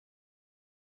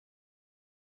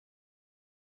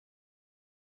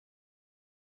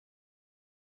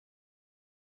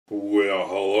Well,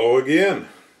 hello again.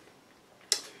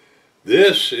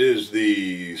 This is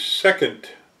the second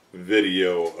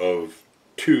video of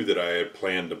two that I had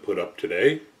planned to put up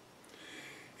today.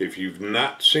 If you've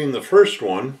not seen the first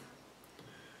one,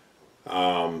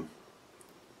 go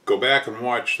back and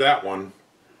watch that one,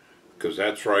 because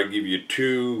that's where I give you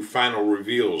two final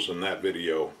reveals in that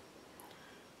video.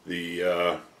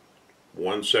 The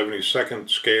 1/72nd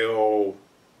scale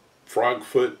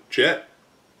frogfoot jet.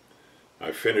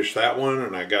 I finished that one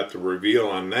and I got the reveal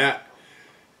on that,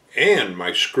 and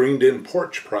my screened-in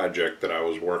porch project that I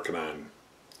was working on,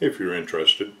 if you're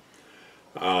interested.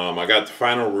 I got the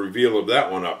final reveal of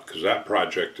that one up because that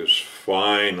project is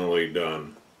finally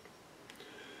done.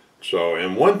 So,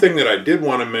 and one thing that I did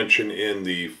want to mention in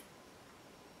the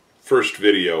first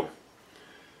video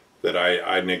that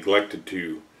I neglected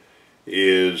to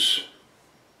is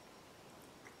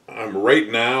right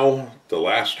now, the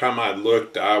last time I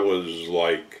looked, I was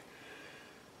like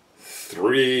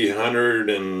 300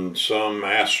 and some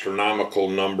astronomical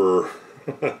number,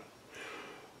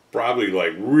 probably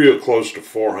like real close to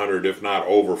 400, if not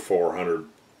over 400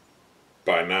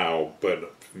 by now,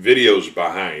 but videos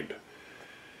behind.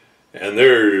 And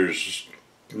there's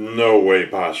no way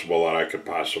possible that I could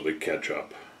possibly catch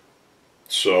up.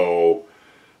 So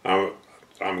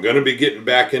I'm going to be getting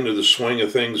back into the swing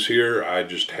of things here. I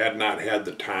just had not had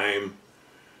the time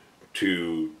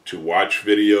to watch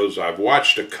videos. I've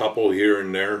watched a couple here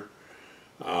and there,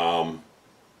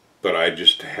 but I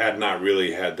just had not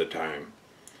really had the time.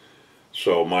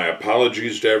 So my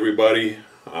apologies to everybody.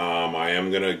 I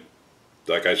am going to,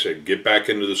 like I said, get back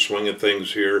into the swing of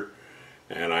things here,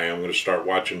 and I am going to start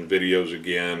watching videos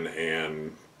again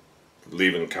and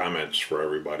leaving comments for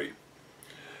everybody.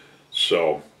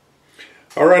 So,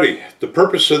 alrighty, the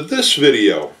purpose of this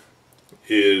video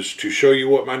is to show you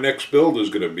what my next build is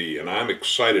going to be, and I'm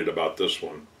excited about this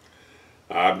one.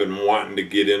 I've been wanting to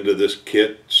get into this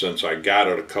kit since I got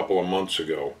it a couple of months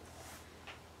ago.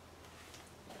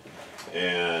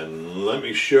 And let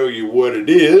me show you what it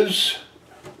is.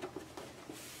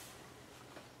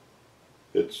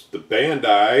 It's the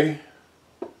Bandai,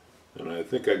 and I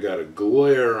think I got a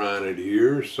glare on it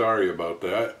here, sorry about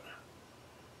that.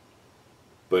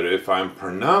 But if I'm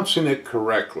pronouncing it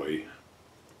correctly,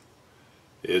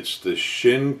 it's the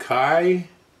Shinkai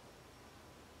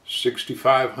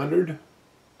 6500.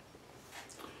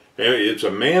 It's a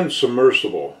manned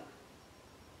submersible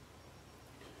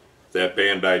that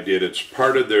Bandai did. It's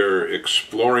part of their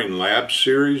Exploring Lab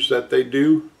series that they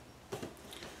do.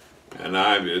 And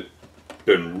I've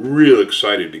been real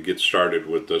excited to get started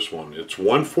with this one. It's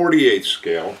 1/48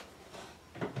 scale.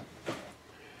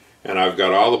 And I've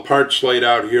got all the parts laid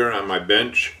out here on my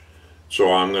bench,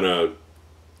 so I'm going to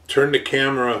turn the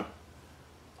camera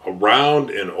around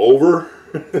and over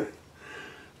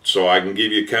so I can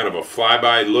give you kind of a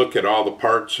flyby look at all the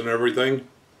parts and everything,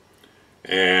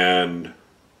 and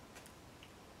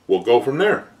we'll go from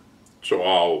there.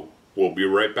 So we'll be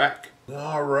right back.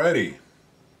 Alrighty,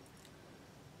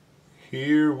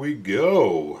 here we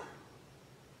go.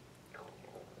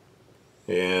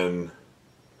 And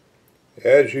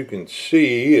as you can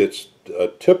see, it's a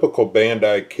typical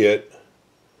Bandai kit,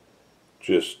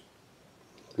 just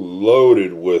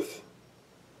loaded with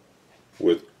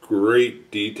great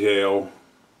detail.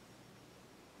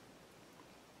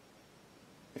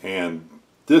 And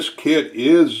this kit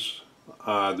is,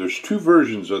 there's two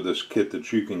versions of this kit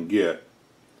that you can get.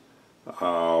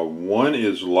 One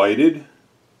is lighted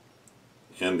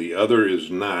and the other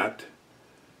is not.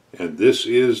 And this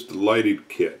is the lighted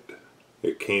kit.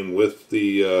 It came with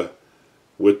the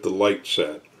light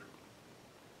set.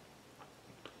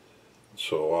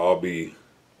 So I'll be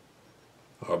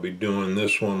doing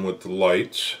this one with the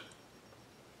lights.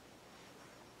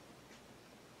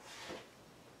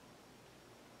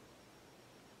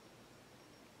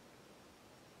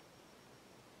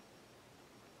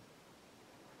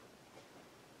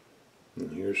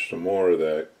 And here's some more of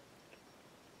that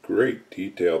great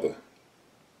detail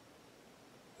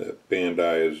that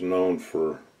Bandai is known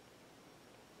for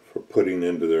putting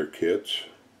into their kits.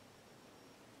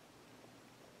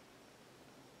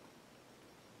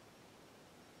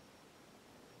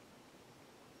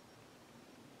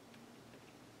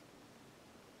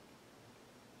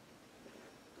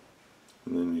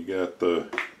 And then you got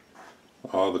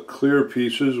all the clear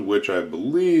pieces, which I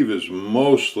believe is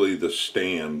mostly the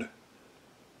stand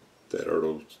that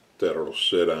it'll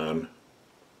sit on.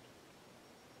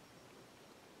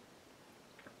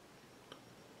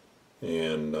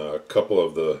 And a couple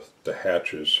of the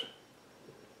hatches,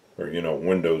 or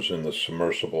windows in the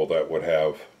submersible that would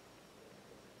have,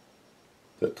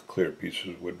 that the clear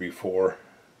pieces would be for.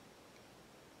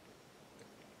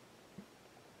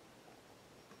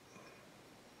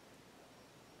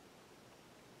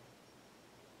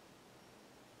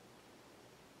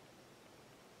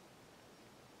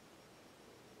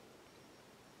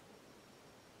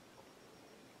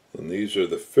 And these are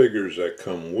the figures that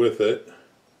come with it.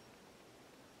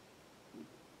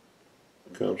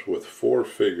 It comes with 4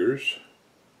 figures.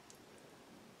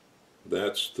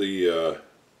 That's the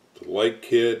light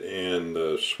kit and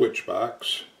the switch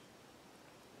box.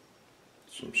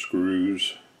 Some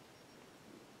screws.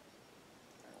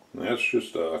 And that's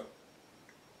just a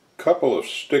couple of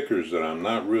stickers that I'm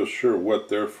not real sure what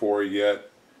they're for yet.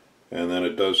 And then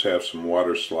it does have some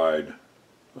water slide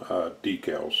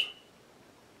decals.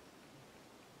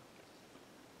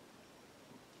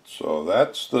 So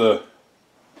that's the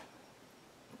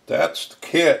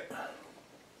kit.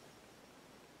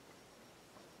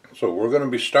 So we're going to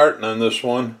be starting on this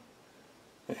one,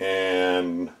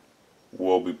 and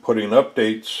we'll be putting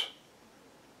updates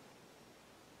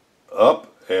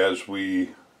up as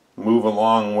we move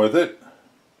along with it.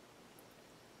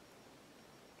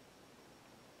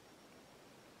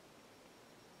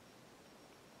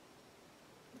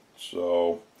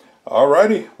 So,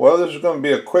 alrighty, well, this is going to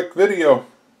be a quick video.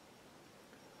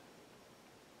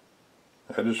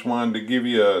 I just wanted to give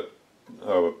you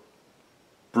a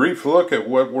brief look at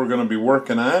what we're going to be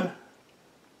working on.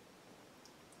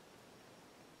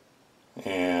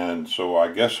 And so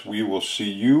I guess we will see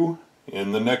you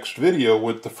in the next video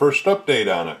with the first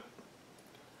update on it.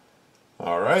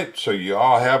 Alright, so you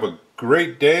all have a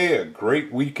great day, a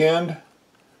great weekend,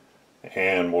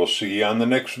 and we'll see you on the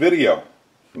next video.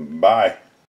 Bye.